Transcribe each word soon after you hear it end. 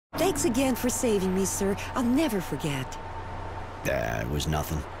Thanks again for saving me, sir. I'll never forget. It was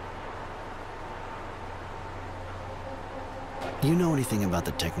nothing. You know anything about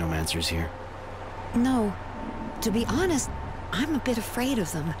the technomancers here? No. To be honest, I'm a bit afraid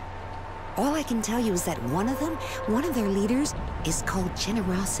of them. All I can tell you is that one of their leaders, is called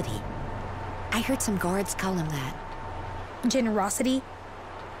Generosity. I heard some guards call him that. Generosity?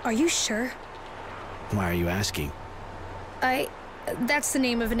 Are you sure? Why are you asking? That's the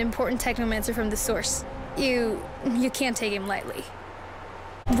name of an important technomancer from the Source. You can't take him lightly.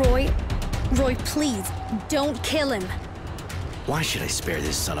 Roy, please, don't kill him. Why should I spare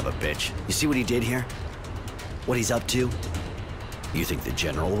this son of a bitch? You see what he did here? What he's up to? You think the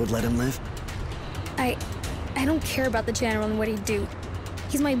General would let him live? I don't care about the General and what he'd do.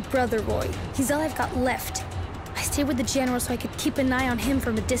 He's my brother, Roy. He's all I've got left. I stayed with the General so I could keep an eye on him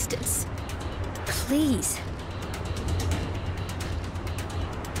from a distance. Please.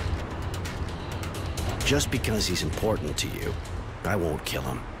 Just because he's important to you, I won't kill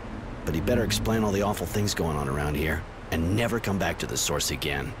him. But he better explain all the awful things going on around here, and never come back to the Source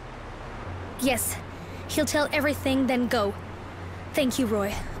again. Yes. He'll tell everything, then go. Thank you,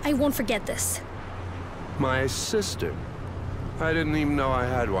 Roy. I won't forget this. My sister? I didn't even know I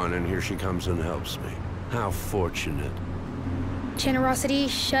had one, and here she comes and helps me. How fortunate. Generosity,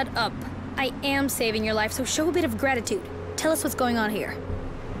 shut up. I am saving your life, so show a bit of gratitude. Tell us what's going on here.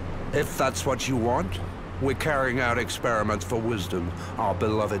 If that's what you want, we're carrying out experiments for Wisdom, our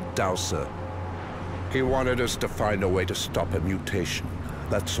beloved Dowser. He wanted us to find a way to stop a mutation.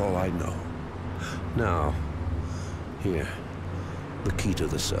 That's all I know. Now, here, the key to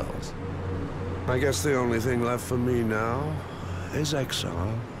the cells. I guess the only thing left for me now is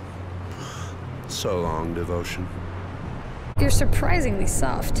exile. So long, devotion. You're surprisingly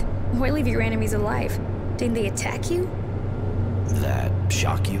soft. Why leave your enemies alive? Didn't they attack you? That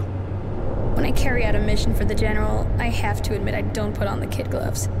shock you? When I carry out a mission for the General, I have to admit I don't put on the kid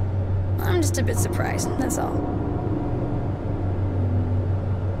gloves. I'm just a bit surprised, that's all.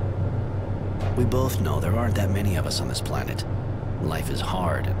 We both know there aren't that many of us on this planet. Life is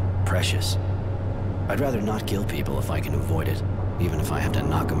hard and precious. I'd rather not kill people if I can avoid it, even if I have to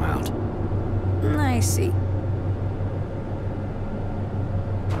knock them out. I see.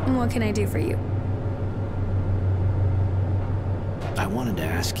 What can I do for you? I wanted to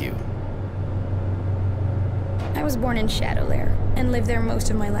ask you. I was born in Shadowlair, and lived there most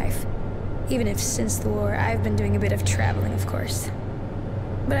of my life. Even if since the war, I've been doing a bit of traveling, of course.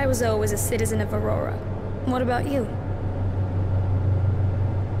 But I was always a citizen of Aurora. What about you?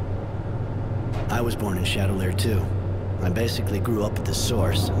 I was born in Shadowlair too. I basically grew up at the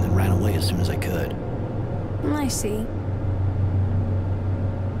Source, and then ran away as soon as I could. I see.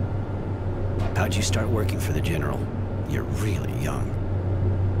 How'd you start working for the General? You're really young.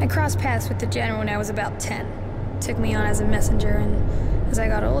 I crossed paths with the General when I was about 10. Took me on as a messenger, and as I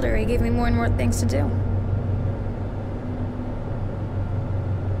got older, he gave me more and more things to do.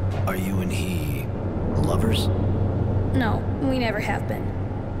 Are you and he lovers? No, we never have been.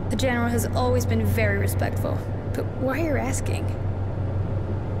 The General has always been very respectful. But why are you asking?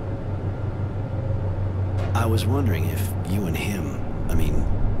 I was wondering if you and him,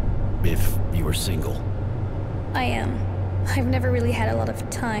 if you were single. I am. I've never really had a lot of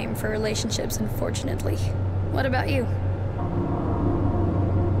time for relationships, unfortunately. What about you?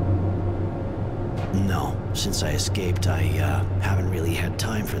 No, since I escaped, I haven't really had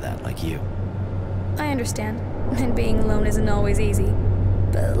time for that like you. I understand, and being alone isn't always easy.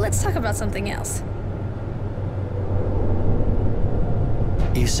 But let's talk about something else.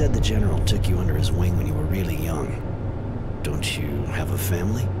 You said the General took you under his wing when you were really young. Don't you have a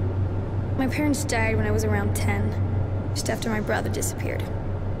family? My parents died when I was around 10, just after my brother disappeared.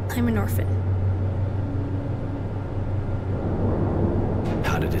 I'm an orphan.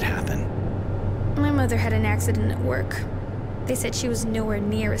 How did it happen? My mother had an accident at work. They said she was nowhere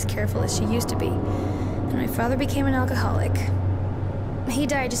near as careful as she used to be, and my father became an alcoholic. He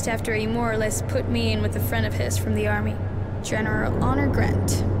died just after he more or less put me in with a friend of his from the army, General Honor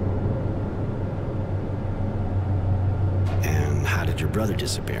Grant. And how did your brother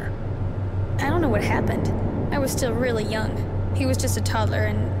disappear? I don't know what happened. I was still really young. He was just a toddler,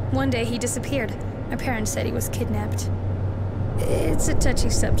 and one day he disappeared. My parents said he was kidnapped. It's a touchy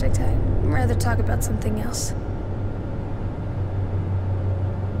subject. I'd rather talk about something else.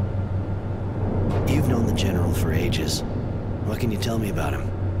 You've known the General for ages. What can you tell me about him?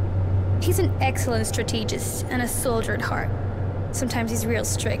 He's an excellent strategist and a soldier at heart. Sometimes he's real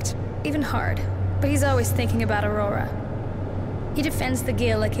strict, even hard, but he's always thinking about Aurora. He defends the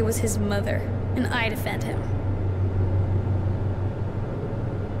Guild like it was his mother, and I defend him.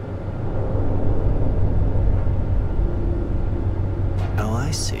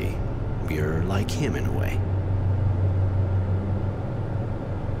 I see. You're like him in a way.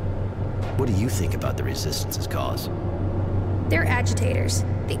 What do you think about the Resistance's cause? They're agitators.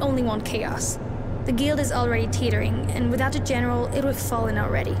 They only want chaos. The guild is already teetering, and without a general, it would have fallen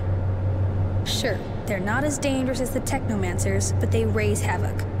already. Sure, they're not as dangerous as the technomancers, but they raise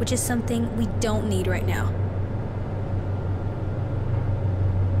havoc, which is something we don't need right now.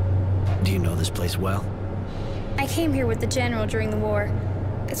 Do you know this place well? I came here with the general during the war.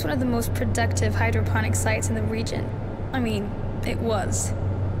 It's one of the most productive hydroponic sites in the region. I mean, it was.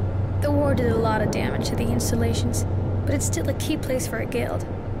 The war did a lot of damage to the installations, but it's still a key place for a guild.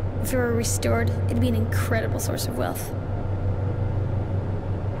 If it were restored, it'd be an incredible source of wealth.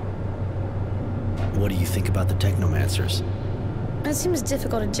 What do you think about the technomancers? It seems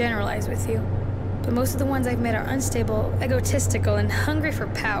difficult to generalize with you, but most of the ones I've met are unstable, egotistical, and hungry for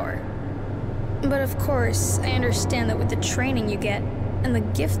power. But of course, I understand that with the training you get, and the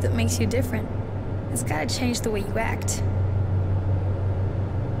gift that makes you different, it's gotta change the way you act.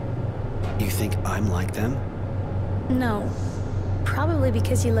 You think I'm like them? No. Probably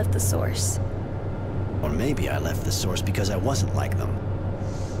because you left the source. Or maybe I left the source because I wasn't like them.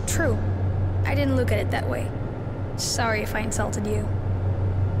 True. I didn't look at it that way. Sorry if I insulted you.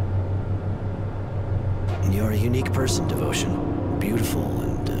 You're a unique person, Devotion. Beautiful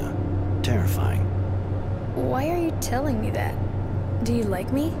and, terrifying. Why are you telling me that? Do you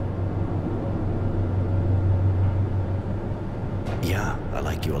like me? Yeah, I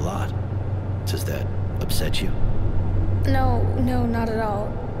like you a lot. Does that upset you? No, not at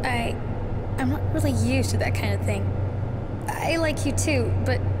all. I'm not really used to that kind of thing. I like you too,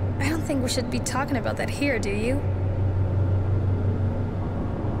 but I don't think we should be talking about that here, do you?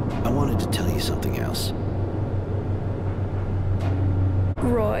 I wanted to tell you something else.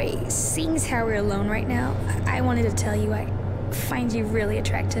 Roy, seeing as how we're alone right now, I wanted to tell you I find you really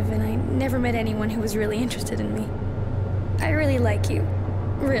attractive, and I never met anyone who was really interested in me. I really like you.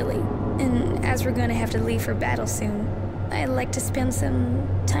 Really. And as we're gonna have to leave for battle soon, I'd like to spend some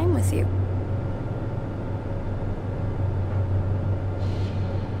time with you.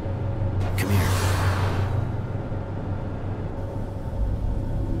 Come here.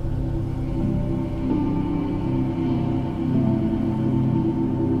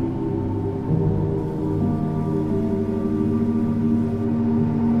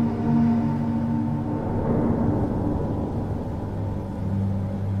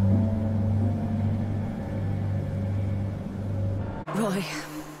 Roy,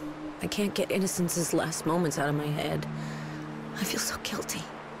 I can't get Innocence's last moments out of my head. I feel so guilty.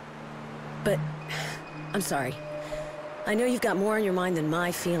 But I'm sorry. I know you've got more on your mind than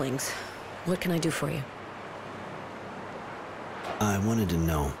my feelings. What can I do for you? I wanted to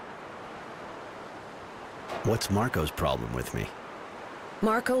know, what's Marco's problem with me?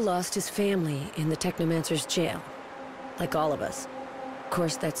 Marco lost his family in the Technomancer's jail. Like all of us. Of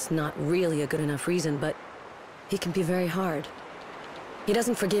course, that's not really a good enough reason, but he can be very hard. He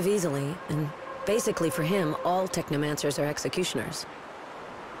doesn't forgive easily, and basically for him, all Technomancers are executioners.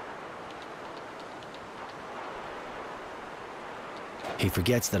 He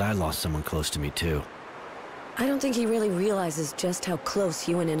forgets that I lost someone close to me too. I don't think he really realizes just how close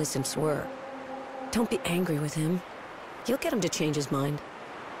you and Innocence were. Don't be angry with him. You'll get him to change his mind.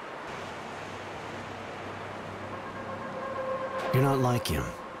 You're not like him.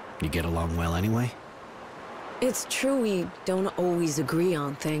 You get along well anyway? It's true we don't always agree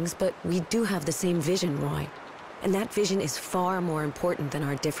on things, but we do have the same vision, Roy. And that vision is far more important than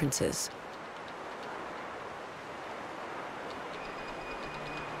our differences.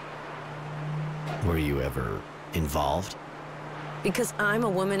 Were you ever involved? Because I'm a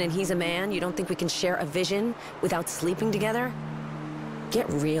woman and he's a man, you don't think we can share a vision without sleeping together? Get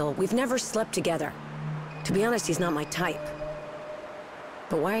real, we've never slept together. To be honest, he's not my type.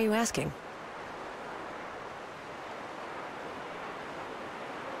 But why are you asking?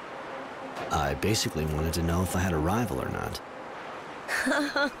 I basically wanted to know if I had a rival or not.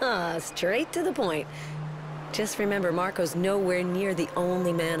 Straight to the point. Just remember, Marco's nowhere near the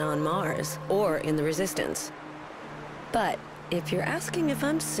only man on Mars, or in the Resistance. But if you're asking if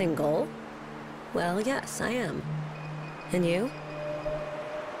I'm single, well, yes, I am. And you?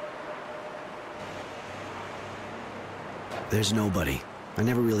 There's nobody. I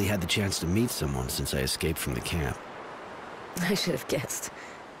never really had the chance to meet someone since I escaped from the camp. I should have guessed.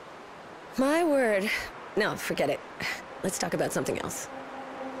 My word. No, forget it. Let's talk about something else.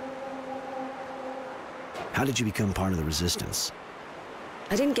 How did you become part of the Resistance?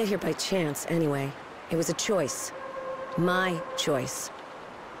 I didn't get here by chance, anyway. It was a choice. My choice.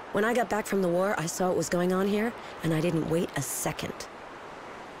 When I got back from the war, I saw what was going on here, and I didn't wait a second.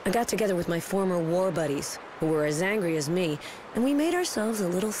 I got together with my former war buddies, who were as angry as me, and we made ourselves a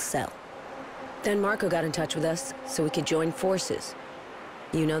little cell. Then Marco got in touch with us, so we could join forces.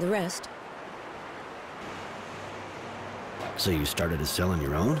 You know the rest. So you started a cell on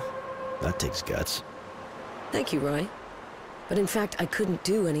your own? That takes guts. Thank you, Roy. But in fact, I couldn't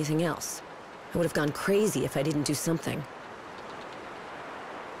do anything else. I would have gone crazy if I didn't do something.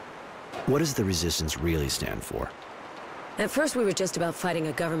 What does the Resistance really stand for? At first, we were just about fighting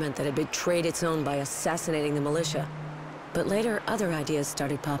a government that had betrayed its own by assassinating the militia. But later, other ideas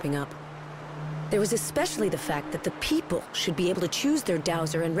started popping up. There was especially the fact that the people should be able to choose their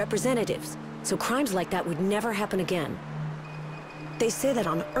dowser and representatives, so crimes like that would never happen again. They say that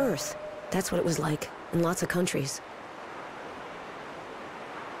on Earth, that's what it was like in lots of countries.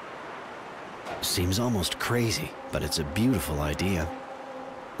 Seems almost crazy, but it's a beautiful idea.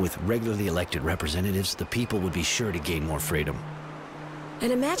 With regularly elected representatives, the people would be sure to gain more freedom.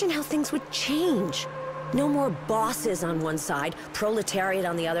 And imagine how things would change. No more bosses on one side, proletariat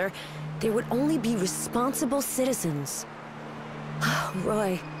on the other. There would only be responsible citizens. Oh,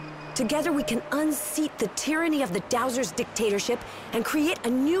 Roy, together we can unseat the tyranny of the Dowser's dictatorship and create a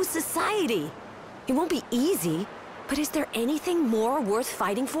new society. It won't be easy, but is there anything more worth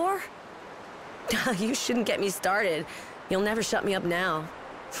fighting for? You shouldn't get me started. You'll never shut me up now.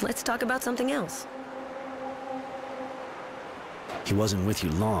 Let's talk about something else. He wasn't with you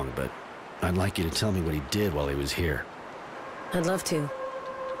long, but I'd like you to tell me what he did while he was here. I'd love to.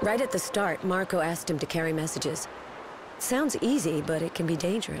 Right at the start, Marco asked him to carry messages. Sounds easy, but it can be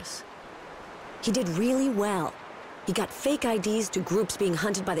dangerous. He did really well. He got fake IDs to groups being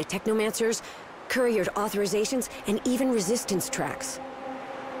hunted by the Technomancers, couriered authorizations, and even resistance tracks.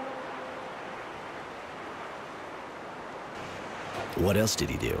 What else did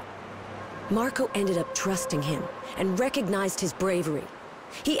he do? Marco ended up trusting him and recognized his bravery.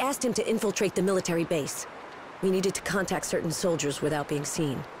 He asked him to infiltrate the military base. We needed to contact certain soldiers without being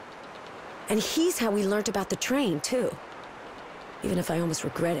seen. And he's how we learned about the train, too. Even if I almost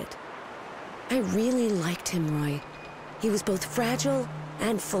regret it. I really liked him, Roy. He was both fragile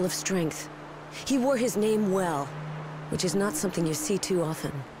and full of strength. He wore his name well, which is not something you see too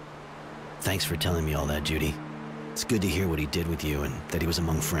often. Thanks for telling me all that, Judy. It's good to hear what he did with you and that he was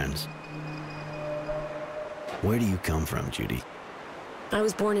among friends. Where do you come from, Judy? I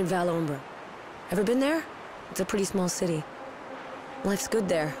was born in Valombre. Ever been there? It's a pretty small city. Life's good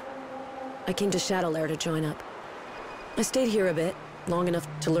there. I came to Shadowlair to join up. I stayed here a bit, long enough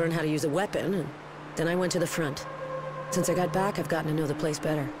to learn how to use a weapon, and then I went to the front. Since I got back, I've gotten to know the place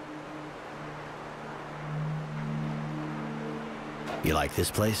better. You like this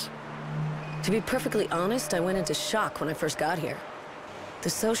place? To be perfectly honest, I went into shock when I first got here. The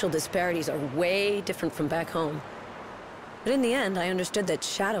social disparities are way different from back home. But in the end, I understood that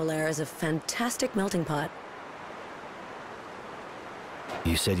Shadowlair is a fantastic melting pot.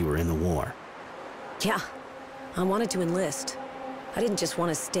 You said you were in the war. Yeah, I wanted to enlist. I didn't just want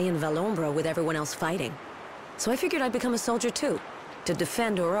to stay in Valombre with everyone else fighting. So I figured I'd become a soldier too, to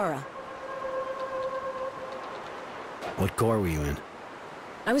defend Aurora. What corps were you in?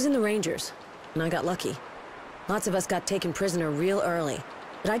 I was in the Rangers, and I got lucky. Lots of us got taken prisoner real early,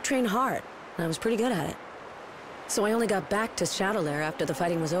 but I trained hard, and I was pretty good at it. So I only got back to Shadowlair after the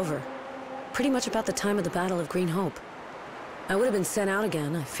fighting was over. Pretty much about the time of the Battle of Green Hope. I would have been sent out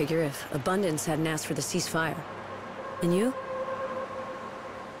again, I figure, if Abundance hadn't asked for the ceasefire. And you?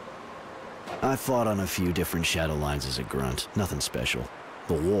 I fought on a few different shadow lines as a grunt. Nothing special.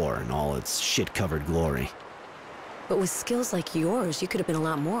 The war and all its shit-covered glory. But with skills like yours, you could have been a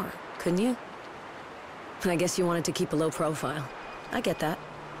lot more, couldn't you? I guess you wanted to keep a low profile. I get that.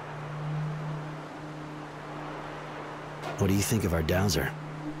 What do you think of our Dowser?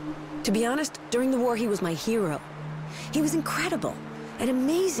 To be honest, during the war he was my hero. He was incredible, an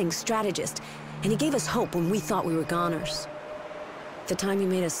amazing strategist, and he gave us hope when we thought we were goners. At the time he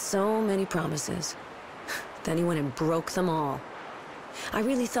made us so many promises. Then he went and broke them all. I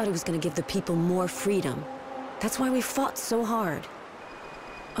really thought he was going to give the people more freedom. That's why we fought so hard.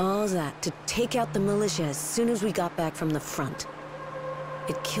 All that to take out the militia as soon as we got back from the front.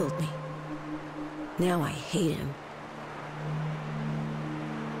 It killed me. Now I hate him.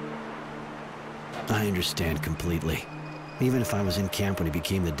 I understand completely. Even if I was in camp when he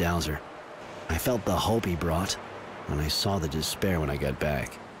became the Dowser, I felt the hope he brought, and I saw the despair when I got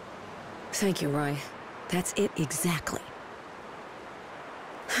back. Thank you, Roy. That's it exactly.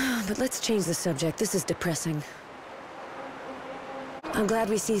 But let's change the subject. This is depressing. I'm glad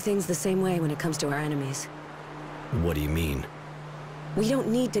we see things the same way when it comes to our enemies. What do you mean? We don't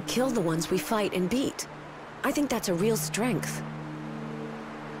need to kill the ones we fight and beat. I think that's a real strength.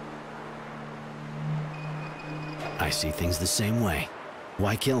 I see things the same way.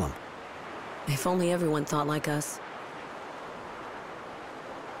 Why kill him? If only everyone thought like us.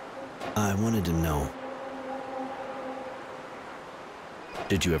 I wanted to know.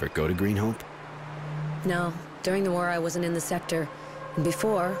 Did you ever go to Green Hope? No, during the war I wasn't in the sector. And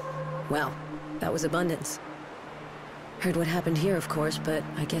before, well, that was Abundance. Heard what happened here, of course, but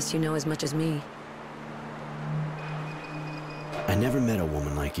I guess you know as much as me. I never met a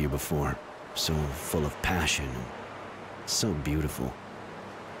woman like you before. So full of passion and so beautiful.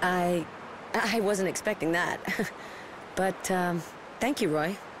 I wasn't expecting that. But, thank you,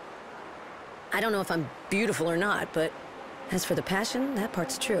 Roy. I don't know if I'm beautiful or not, but as for the passion, that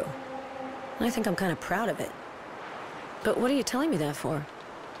part's true. And I think I'm kind of proud of it. But what are you telling me that for?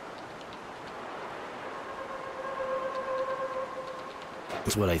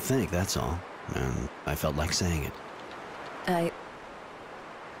 It's what I think, that's all. And I felt like saying it.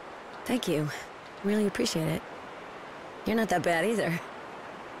 Thank you. Really appreciate it. You're not that bad either.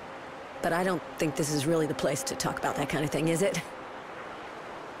 But I don't think this is really the place to talk about that kind of thing, is it?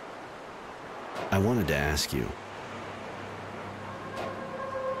 I wanted to ask you.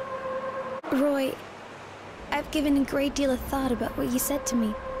 Roy, I've given a great deal of thought about what you said to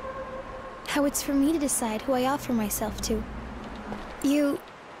me. How it's for me to decide who I offer myself to.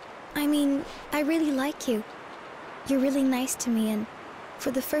 I really like you. You're really nice to me, and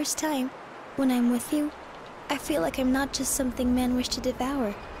for the first time, when I'm with you, I feel like I'm not just something men wish to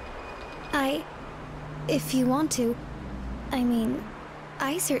devour. If you want to,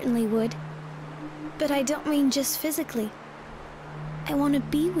 I certainly would. But I don't mean just physically. I want to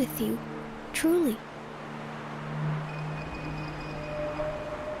be with you, truly.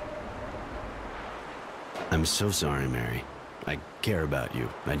 I'm so sorry, Mary. I care about you,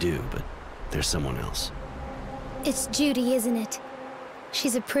 I do, but there's someone else. It's Judy, isn't it?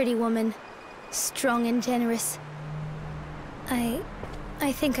 She's a pretty woman, strong and generous. I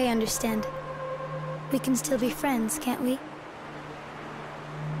think I understand. We can still be friends, can't we?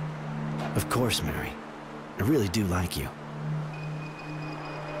 Of course, Mary. I really do like you.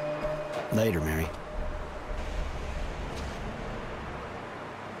 Later, Mary.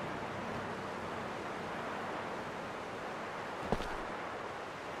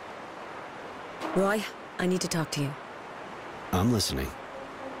 Roy, I need to talk to you. I'm listening.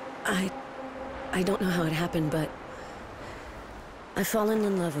 I don't know how it happened, but I've fallen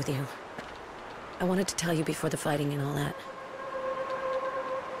in love with you. I wanted to tell you before the fighting and all that.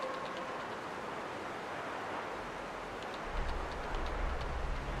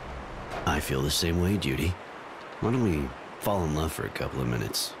 I feel the same way, Judy. Why don't we fall in love for a couple of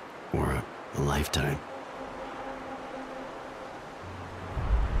minutes? Or a lifetime?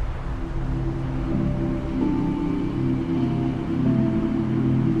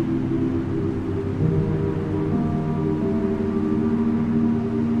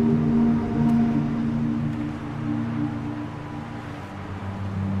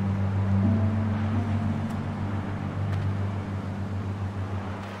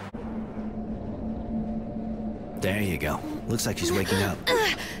 There you go. Looks like she's waking up.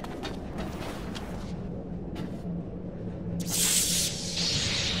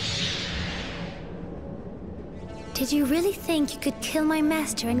 Did you really think you could kill my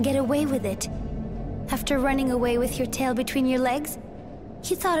master and get away with it? After running away with your tail between your legs?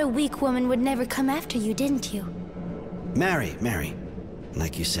 You thought a weak woman would never come after you, didn't you? Mary.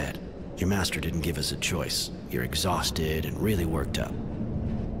 Like you said, your master didn't give us a choice. You're exhausted and really worked up.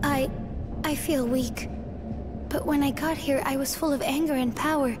 I feel weak. But when I got here, I was full of anger and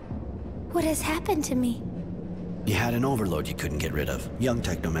power. What has happened to me? You had an overload you couldn't get rid of. Young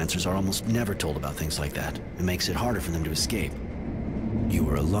technomancers are almost never told about things like that. It makes it harder for them to escape. You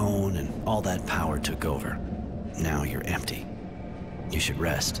were alone, and all that power took over. Now you're empty. You should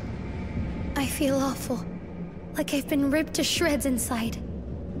rest. I feel awful. Like I've been ripped to shreds inside.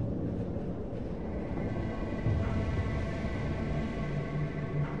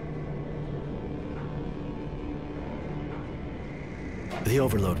 The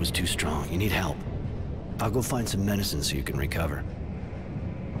overload was too strong. You need help. I'll go find some medicine so you can recover.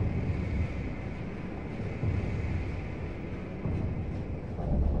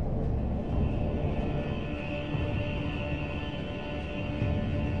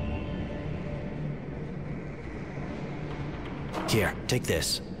 Here, take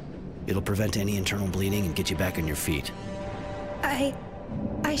this. It'll prevent any internal bleeding and get you back on your feet. I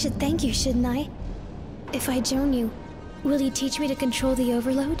should thank you, shouldn't I? If I join you, will you teach me to control the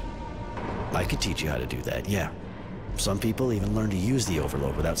overload? I could teach you how to do that, yeah. Some people even learn to use the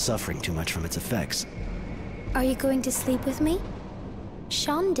overload without suffering too much from its effects. Are you going to sleep with me?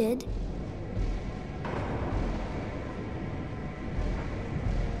 Sean did.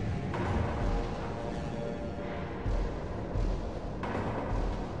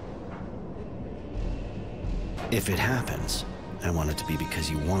 If it happens, I want it to be because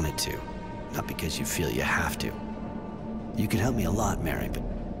you want it to, not because you feel you have to. You can help me a lot, Mary, but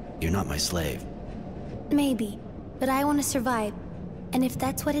you're not my slave. Maybe, but I want to survive. And if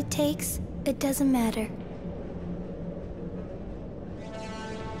that's what it takes, it doesn't matter.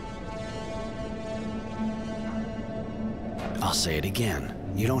 I'll say it again.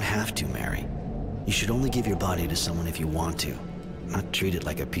 You don't have to, Mary. You should only give your body to someone if you want to, not treat it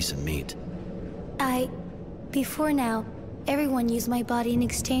like a piece of meat. Before now, everyone used my body in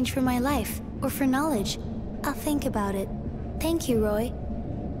exchange for my life, or for knowledge. I'll think about it. Thank you, Roy.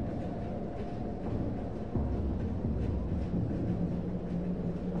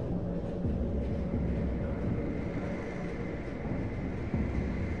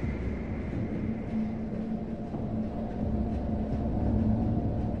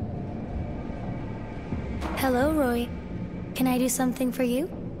 Hello, Roy. Can I do something for you?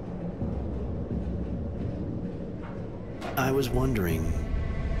 I was wondering...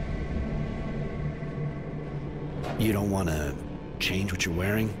 You don't want to change what you're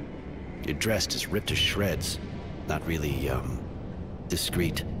wearing? Your dress is ripped to shreds. Not really,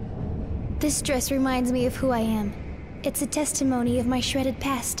 discreet. This dress reminds me of who I am. It's a testimony of my shredded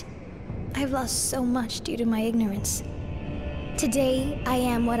past. I've lost so much due to my ignorance. Today, I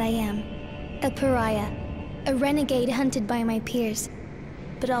am what I am. A pariah. A renegade hunted by my peers.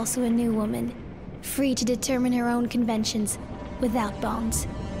 But also a new woman. Free to determine her own conventions, without bonds.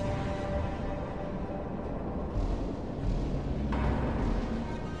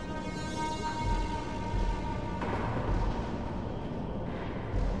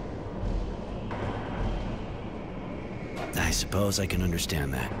 I suppose I can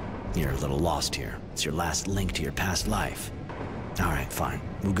understand that. You're a little lost here. It's your last link to your past life. Alright, fine.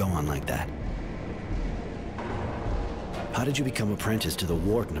 We'll go on like that. How did you become apprentice to the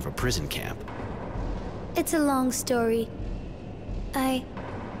warden of a prison camp? It's a long story.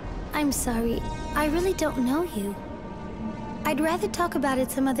 I'm sorry. I really don't know you. I'd rather talk about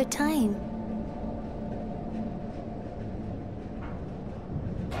it some other time.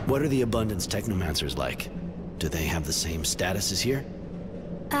 What are the Abundance Technomancers like? Do they have the same status as here?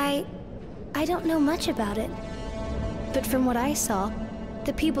 I don't know much about it. But from what I saw,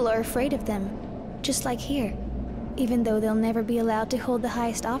 the people are afraid of them, just like here. Even though they'll never be allowed to hold the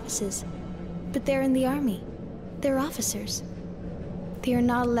highest offices. But they're in the army. They're officers. They are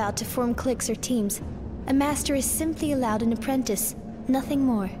not allowed to form cliques or teams. A master is simply allowed an apprentice, nothing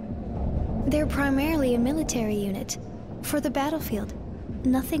more. They're primarily a military unit. For the battlefield,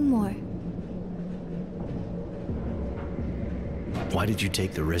 nothing more. Why did you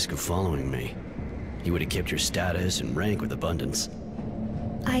take the risk of following me? You would have kept your status and rank with Abundance.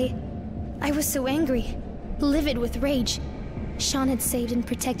 I was so angry. Livid with rage. Sean had saved and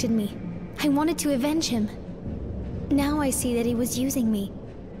protected me. I wanted to avenge him. Now I see that he was using me.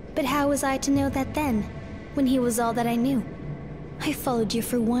 But how was I to know that then, when he was all that I knew? I followed you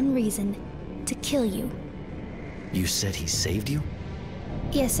for one reason, to kill you. You said he saved you?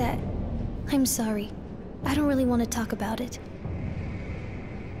 Yes, I'm sorry. I don't really want to talk about it.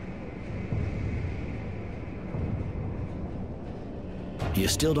 You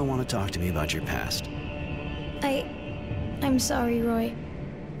still don't want to talk to me about your past? I'm sorry, Roy.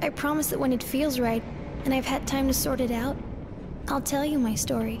 I promise that when it feels right, and I've had time to sort it out, I'll tell you my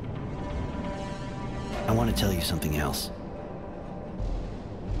story. I want to tell you something else.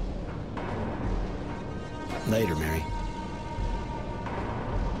 Later, Mary.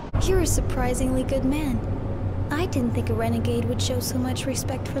 You're a surprisingly good man. I didn't think a renegade would show so much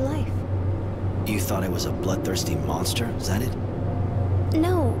respect for life. You thought I was a bloodthirsty monster? Is that it?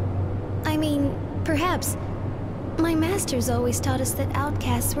 No. I mean, perhaps. My masters always taught us that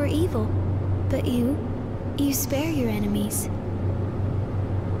outcasts were evil. But you spare your enemies.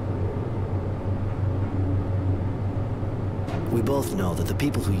 We both know that the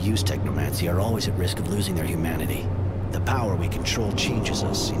people who use technomancy are always at risk of losing their humanity. The power we control changes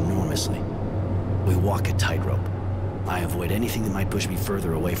us enormously. We walk a tightrope. I avoid anything that might push me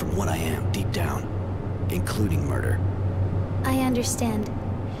further away from what I am, deep down, including murder. I understand.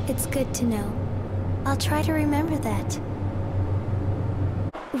 It's good to know. I'll try to remember that.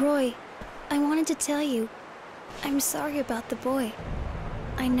 Roy, I wanted to tell you, I'm sorry about the boy.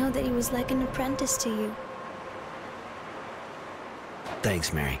 I know that he was like an apprentice to you.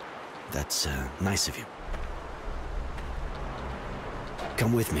 Thanks, Mary. That's, nice of you.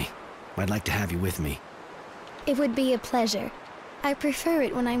 Come with me. I'd like to have you with me. It would be a pleasure. I prefer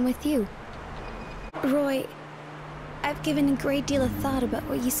it when I'm with you. Roy, I've given a great deal of thought about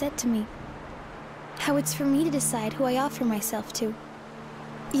what you said to me. How it's for me to decide who I offer myself to.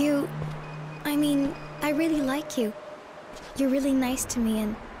 You I mean, I really like you. You're really nice to me,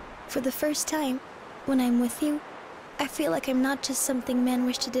 and for the first time, when I'm with you, I feel like I'm not just something men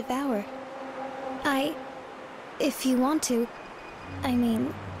wish to devour. If you want to, I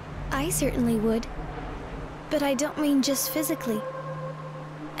mean, I certainly would. But I don't mean just physically.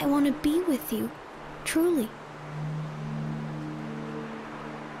 I want to be with you, truly.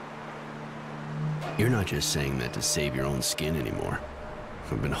 You're not just saying that to save your own skin anymore.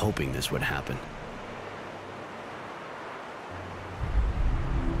 I've been hoping this would happen.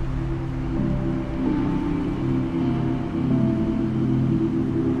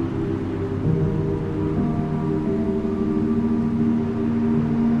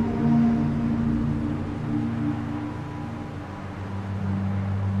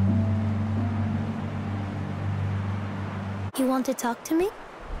 You want to talk to me?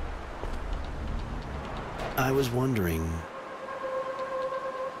 I was wondering...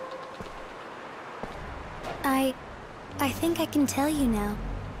 I think I can tell you now.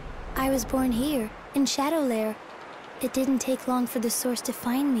 I was born here, in Shadowlair. It didn't take long for the Source to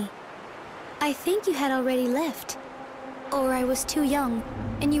find me. I think you had already left. Or I was too young,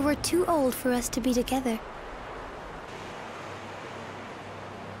 and you were too old for us to be together.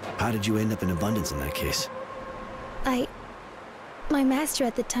 How did you end up in Abundance in that case? My master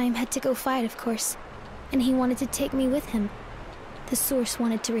at the time had to go fight, of course, and he wanted to take me with him. The Source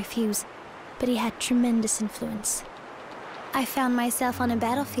wanted to refuse, but he had tremendous influence. I found myself on a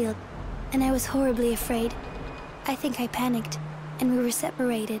battlefield, and I was horribly afraid. I think I panicked, and we were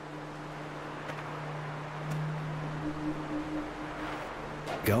separated.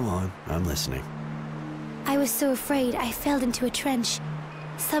 Go on, I'm listening. I was so afraid I fell into a trench.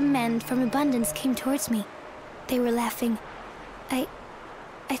 Some men from Abundance came towards me. They were laughing.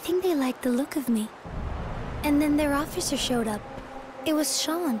 I think they liked the look of me. And then their officer showed up. It was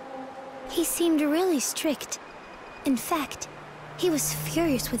Sean. He seemed really strict. In fact, he was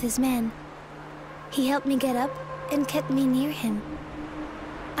furious with his men. He helped me get up and kept me near him.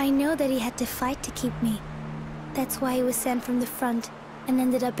 I know that he had to fight to keep me. That's why he was sent from the front and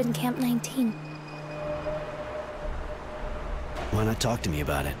ended up in Camp 19. Why not talk to me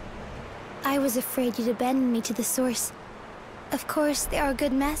about it? I was afraid you'd abandon me to the Source. Of course, there are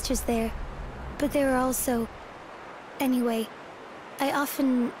good masters there, but there are also... Anyway, I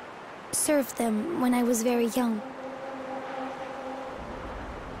often served them when I was very young.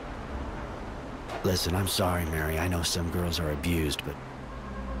 Listen, I'm sorry, Mary. I know some girls are abused, but...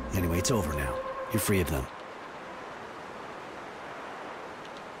 Anyway, it's over now. You're free of them.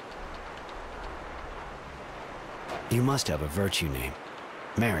 You must have a virtue name.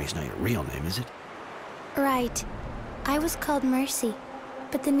 Mary's not your real name, is it? Right. I was called Mercy,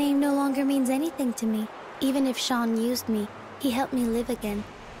 but the name no longer means anything to me. Even if Sean used me, he helped me live again.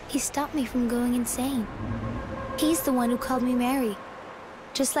 He stopped me from going insane. He's the one who called me Mary.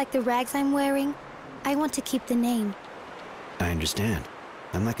 Just like the rags I'm wearing, I want to keep the name. I understand.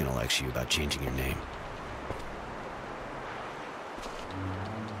 I'm not gonna lecture you about changing your name.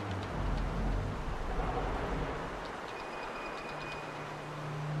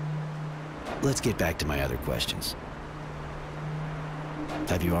 Let's get back to my other questions.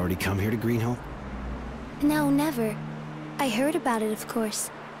 Have you already come here to Greenhope? No, never. I heard about it, of course.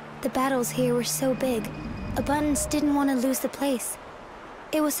 The battles here were so big. Abundance didn't want to lose the place.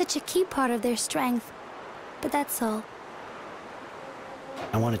 It was such a key part of their strength. But that's all.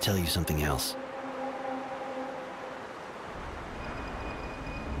 I want to tell you something else.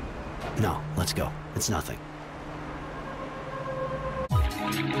 No, let's go. It's nothing.